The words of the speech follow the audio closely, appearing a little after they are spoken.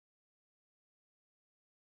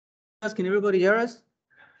Can everybody hear us?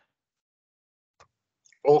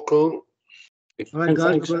 All cool. All right,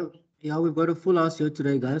 guys. We've got a full house here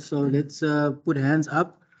today, guys. So let's put hands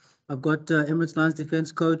up. I've got Emirates Lions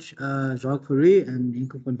defense coach Jaque Fourie and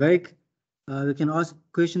Henco van Wyk. They can ask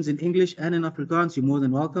questions in English and in Afrikaans. You're more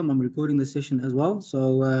than welcome. I'm recording the session as well.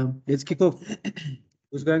 So let's kick off.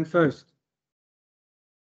 Who's going first?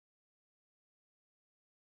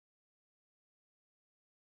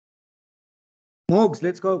 Morgs,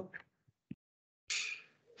 let's go.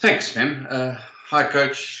 Thanks, man. Hi,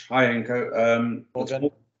 Coach. Hi, Henco.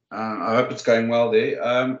 I hope it's going well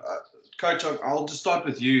there. Coach, I'll just start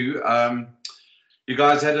with you. You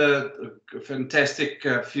guys had a fantastic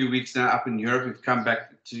few weeks now up in Europe. We've come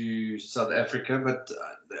back to South Africa, but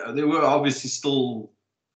there were obviously still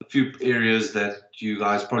a few areas that you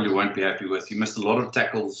guys probably won't be happy with. You missed a lot of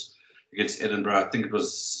tackles against Edinburgh. I think it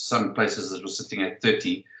was some places that were sitting at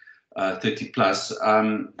 30 plus,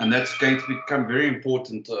 and that's going to become very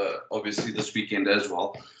important, obviously, this weekend as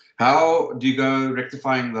well. How do you go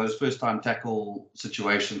rectifying those first-time tackle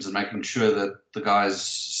situations and making sure that the guys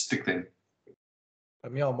stick them?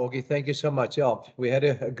 Yeah, Morgie, thank you so much. Yeah, we had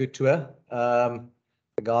a good tour. The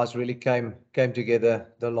guys really came together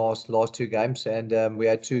the last two games, and we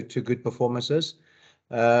had two good performances.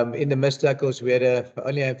 In the missed tackles, we had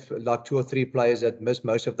only have like 2 or 3 players that missed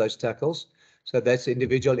most of those tackles. So that's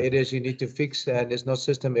individual errors you need to fix, and it's not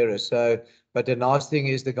system errors. So, but the nice thing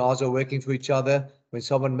is the guys are working for each other. When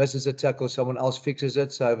someone misses a tackle, someone else fixes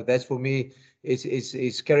it. So that's for me,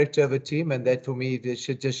 it's character of a team, and that for me, it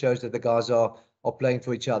just shows that the guys are playing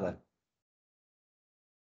for each other.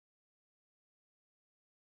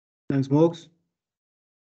 Thanks, Morgs.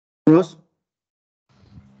 Ross?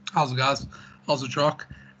 How's it, guys? How's it, Jock?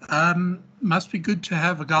 Must be good to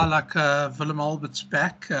have a guy like Willem Albert's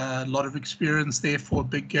back. A lot of experience there for a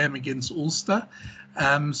big game against Ulster.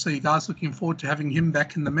 So you guys looking forward to having him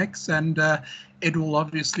back in the mix, and Ed will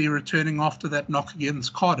obviously returning after that knock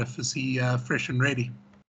against Cardiff. Is he fresh and ready?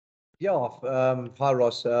 Yeah, hi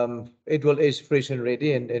Ross. Edwell is fresh and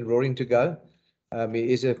ready and roaring to go.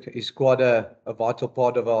 He's quite a vital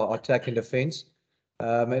part of our attack and defence.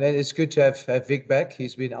 And it's good to have Vic back.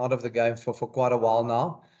 He's been out of the game for quite a while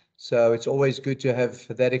now. So it's always good to have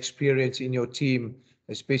that experience in your team,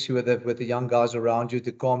 especially with the young guys around you,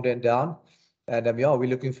 to calm them down. And yeah, we're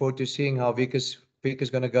looking forward to seeing how Vic is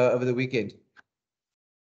going to go over the weekend.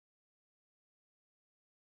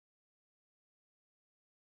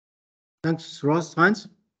 Thanks, Ross. Heinz?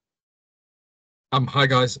 Hi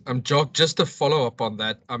guys. Jock, just to follow up on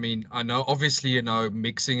that. I mean, I know obviously,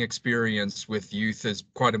 mixing experience with youth is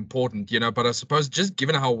quite important, but I suppose just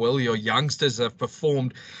given how well your youngsters have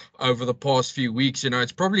performed over the past few weeks,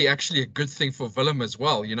 it's probably actually a good thing for Willem as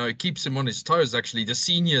well. It keeps him on his toes, actually. The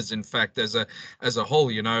seniors, in fact, as a whole,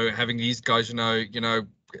 having these guys,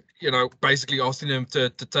 basically asking them to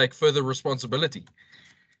take further responsibility.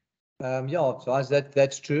 Yeah, so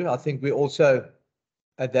that's true. I think we also,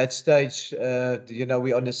 at that stage,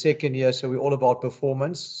 we're on the second year, so we're all about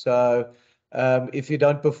performance. So if you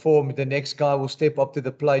don't perform, the next guy will step up to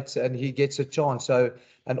the plate and he gets a chance. So,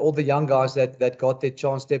 and all the young guys that got their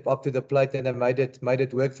chance step up to the plate and they made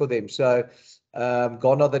it work for them. So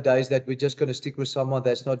gone are the days that we're just going to stick with someone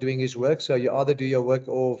that's not doing his work. So you either do your work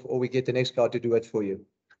or we get the next guy to do it for you.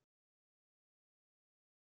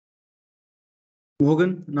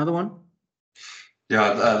 Morgan, another one?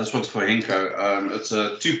 Yeah, this one's for Henco. It's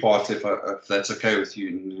a 2-part, if that's okay with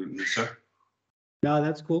you, sir. Yeah,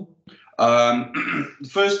 that's cool. The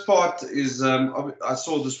first part is I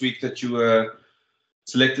saw this week that you were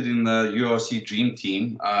selected in the URC Dream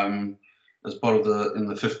Team as part of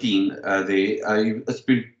the 15 there. It's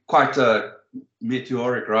been quite a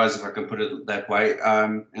meteoric rise, if I can put it that way,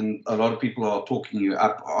 and a lot of people are talking you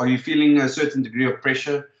up. Are you feeling a certain degree of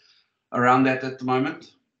pressure around that at the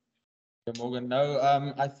moment? Morgan,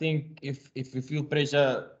 no. I think if you feel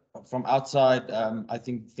pressure from outside, I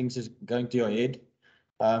think things is going to your head.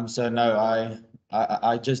 So no,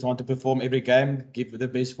 I just want to perform every game, give the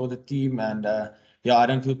best for the team, and yeah, I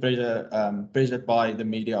don't feel pressured by the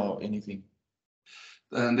media or anything.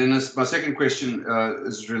 And then my second question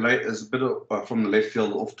is a bit of, from the left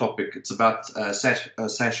field, off topic. It's about Sasha.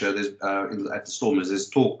 There's at the Stormers. There's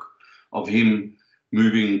talk of him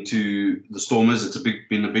moving to the Stormers. It's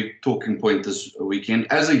been a big talking point this weekend.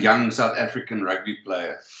 As a young South African rugby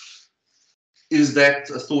player, is that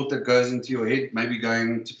a thought that goes into your head, maybe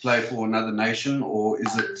going to play for another nation, or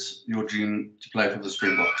is it your dream to play for the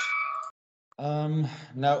Springboks?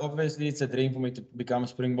 No, obviously it's a dream for me to become a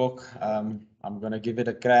Springbok. I'm going to give it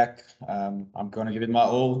a crack. I'm going to give it my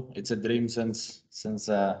all. It's a dream since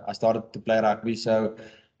I started to play rugby. So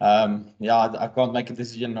Yeah, I can't make a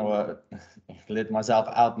decision or let myself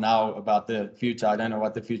out now about the future. I don't know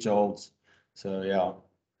what the future holds. So yeah.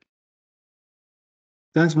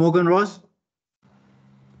 Thanks, Morgan. Ross?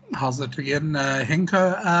 How's it again,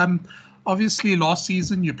 Henco? Obviously, last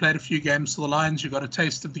season you played a few games for the Lions. You got a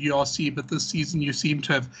taste of the URC, but this season you seem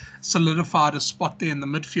to have solidified a spot there in the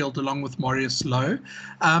midfield along with Marius Lowe.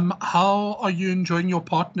 How are you enjoying your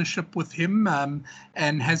partnership with him?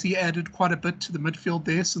 And has he added quite a bit to the midfield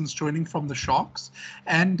there since joining from the Sharks?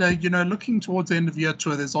 And, looking towards the end of year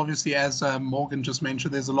tour, there's obviously, as Morgan just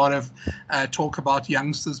mentioned, there's a lot of talk about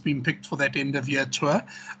youngsters being picked for that end of year tour.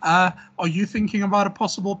 Are you thinking about a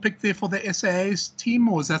possible pick there for the SAA's team,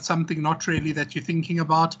 or is that something not really that you're thinking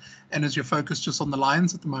about, and is your focus just on the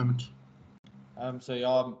Lions at the moment?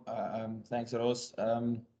 Thanks, Ross.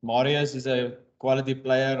 Marius is a quality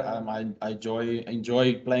player. I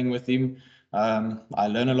enjoy playing with him. I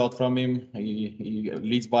learn a lot from him. He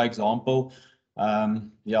leads by example.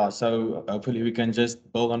 So hopefully we can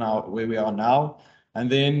just build on where we are now.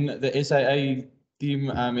 And then the SAA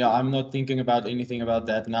team, I'm not thinking about anything about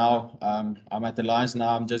that now. I'm at the Lions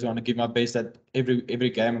now. I'm just going to give my best at every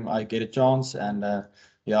game I get a chance, and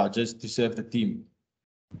just to serve the team.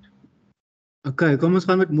 Okay, kom ons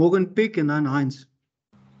gaan met Morgan pick and then Heinz.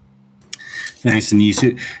 Thanks,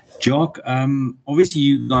 Anissa. Jaque, obviously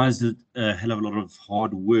you guys did a hell of a lot of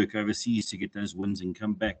hard work overseas to get those wins and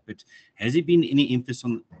come back, but has there been any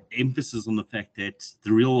emphasis on the fact that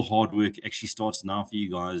the real hard work actually starts now for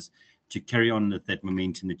you guys to carry on with that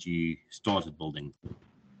momentum that you started building?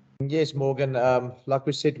 Yes, Morgan. Like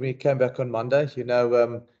we said, we came back on Monday.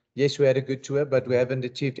 Yes, we had a good tour, but we haven't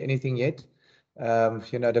achieved anything yet.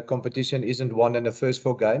 The competition isn't won in the first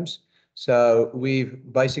 4 games. So we're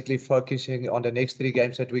basically focusing on the next 3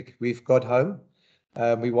 games that we've got home.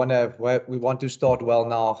 We want to start well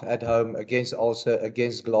now at home against Ulster,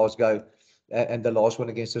 against Glasgow, and the last one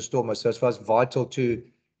against the Stormers. So it's for us vital to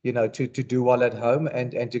do well at home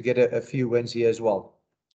and to get a few wins here as well.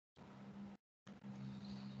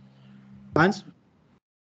 Hans?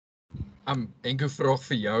 Henco, vraag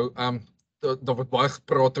vir jou. Daar word baie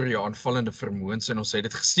gepraat oor jou aanvallende vermoëns en ons het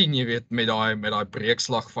dit gesien, jy weet, met daai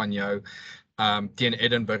breekslag van jou teen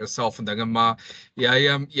Edinburgh self en dinge, maar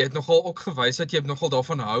jy het nogal ook gewys dat jy nogal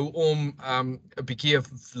daarvan hou om 'n bietjie 'n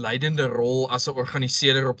leidende rol as 'n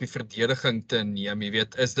organiseerder op die verdediging te neem, jy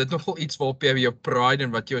weet. Is dit nogal iets waarop jy jou pride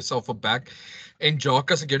en wat jy jouself op back? En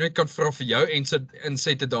Jaque, as ek jou net kan vra vir jou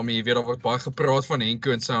insette daarmee, jy weet, daar word baie gepraat van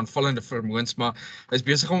Henco en sy aanvallende vermoëns, maar hy is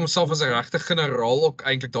besig om homself as 'n regte generaal ook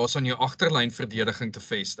eintlik daarso aan jou agterlyn verdediging te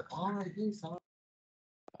vestig.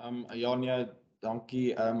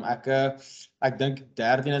 Dankie. Ek dink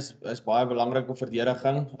 13 is baie belangrik op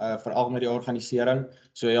verdediging, veral met die organisering.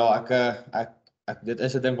 So ja, dit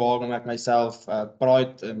is 'n ding waarom ek myself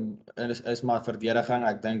pride is maar verdediging.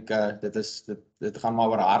 Ek dink dit gaan maar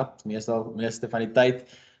oor hart meeste van die tyd.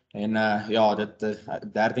 En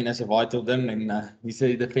 13 is 'n vital ding en dis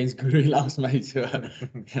 'n defense guru langs my so.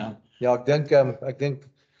 Ja, ek dink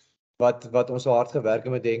wat ons so hard gewerk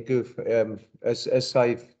het met Henco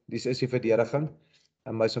is die verdediging.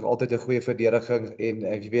 Hy is nog altyd 'n goeie verdediging en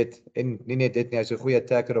jy weet, en nie net dit nie, hy's 'n goeie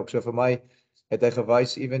attacker ook. So vir my het hy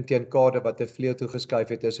gewys ewen teen Kade wat 'n vleuel toe geskuif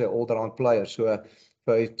het, is 'n all-round player. So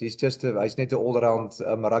hy's net 'n all-round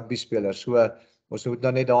rugby speler. So ons moet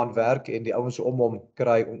nou net daaraan werk en die ouens om hom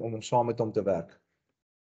kry om saam met hom te werk.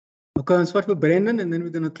 Okay, ons vat vir Brendan and then we're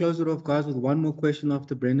going to close it off, guys, with one more question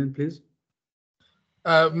after Brendan, please.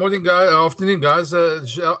 Afternoon, guys.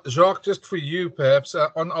 Jaque, just for you, perhaps,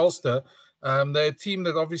 on Ulster, they're a team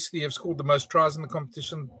that obviously have scored the most tries in the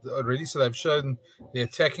competition already, so they've shown their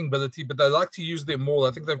attacking ability, but they like to use their maul.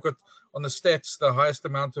 I think they've got, on the stats, the highest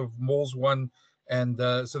amount of mauls won, and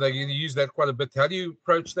so they're going to use that quite a bit. How do you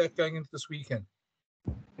approach that going into this weekend?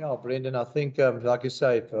 Yeah, Brendan, I think, like you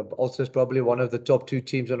say, Ulster is probably one of the top 2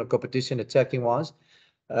 teams on the competition attacking-wise.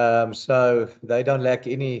 So they don't lack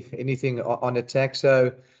anything on attack.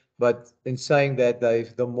 So, but in saying that, they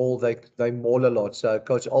maul a lot. So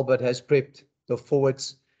Coach Albert has prepped the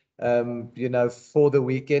forwards, for the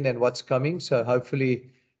weekend and what's coming. So hopefully,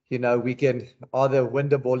 we can either win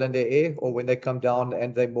the ball in the air, or when they come down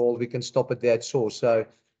and they maul, we can stop at that source. So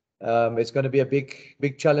it's going to be a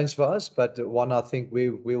big challenge for us, but one I think we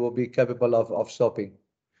will be capable of stopping.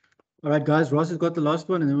 All right, guys, Ross has got the last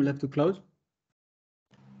one and then we'll have to close.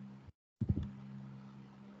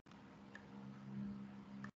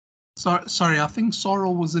 Sorry, I think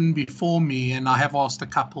Sorrel was in before me, and I have asked a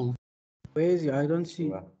couple. Where is he? I don't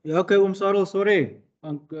see. Yeah, okay, Sorrel, sorry.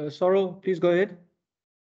 Sorrel, please go ahead.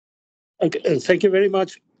 Okay, thank you very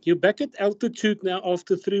much. You're back at altitude now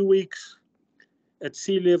after 3 weeks. at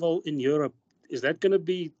sea level in Europe. Is that going to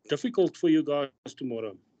be difficult for you guys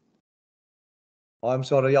tomorrow? I'm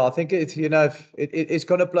sorry. Yeah, I think it's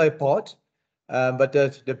going to play a part. But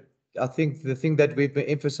I think the thing that we've been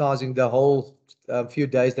emphasizing the whole few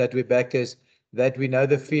days that we're back is that we know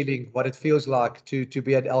the feeling, what it feels like to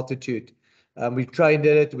be at altitude. We trained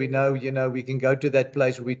at it. We know, we can go to that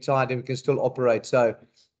place where we're tired and we can still operate. So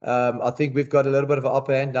I think we've got a little bit of an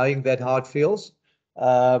upper hand knowing that how it feels.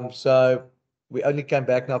 So we only came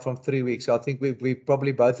back now from 3 weeks. So I think we're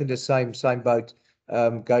probably both in the same boat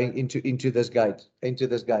going into this game. Thank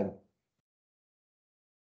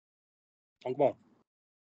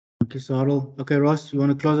you, Sarel. Okay, Ross, you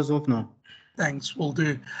want to close us off now? Thanks, will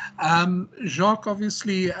do. Jacques,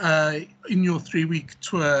 obviously, in your 3-week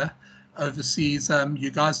tour overseas,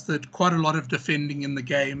 you guys did quite a lot of defending in the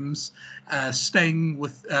games, staying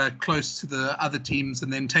with close to the other teams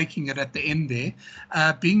and then taking it at the end there.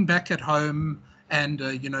 Being back at home and,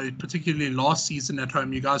 particularly last season at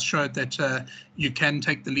home, you guys showed that you can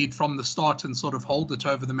take the lead from the start and sort of hold it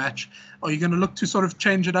over the match. Are you going to look to sort of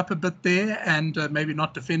change it up a bit there and maybe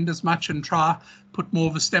not defend as much and try put more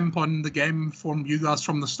of a stamp on the game from you guys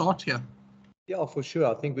from the start here? Yeah, for sure.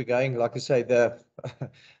 I think we're going, like I say, the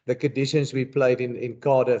conditions we played in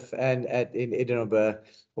Cardiff and in Edinburgh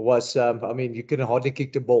was, you couldn't hardly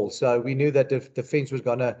kick the ball. So we knew that the defense was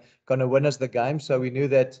gonna win us the game. So we knew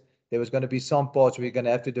that there was going to be some parts where you're going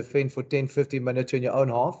to have to defend for 10, 15 minutes in your own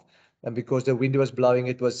half. And because the wind was blowing,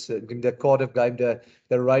 it was in the Cardiff game, the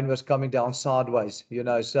rain was coming down sideways,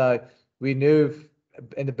 So we knew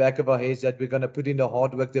in the back of our heads that we're going to put in the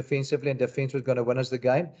hard work defensively and defense was going to win us the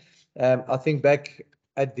game. I think back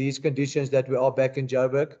at these conditions that we are back in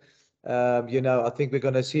Joburg, I think we're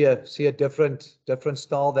going to see a different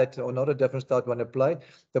style or not a different style we want to play.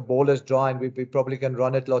 The ball is dry and we probably can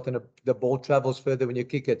run it a lot and the ball travels further when you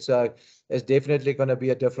kick it. So it's definitely going to be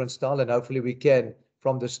a different style and hopefully we can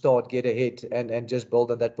from the start get ahead and just build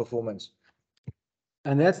on that performance.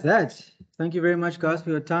 And that's that. Thank you very much, guys, for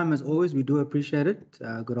your time. As always, we do appreciate it.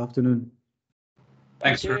 Good afternoon.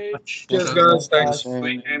 Thanks very much. Cheers, guys. Thanks.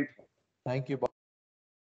 Weekend. Thank you.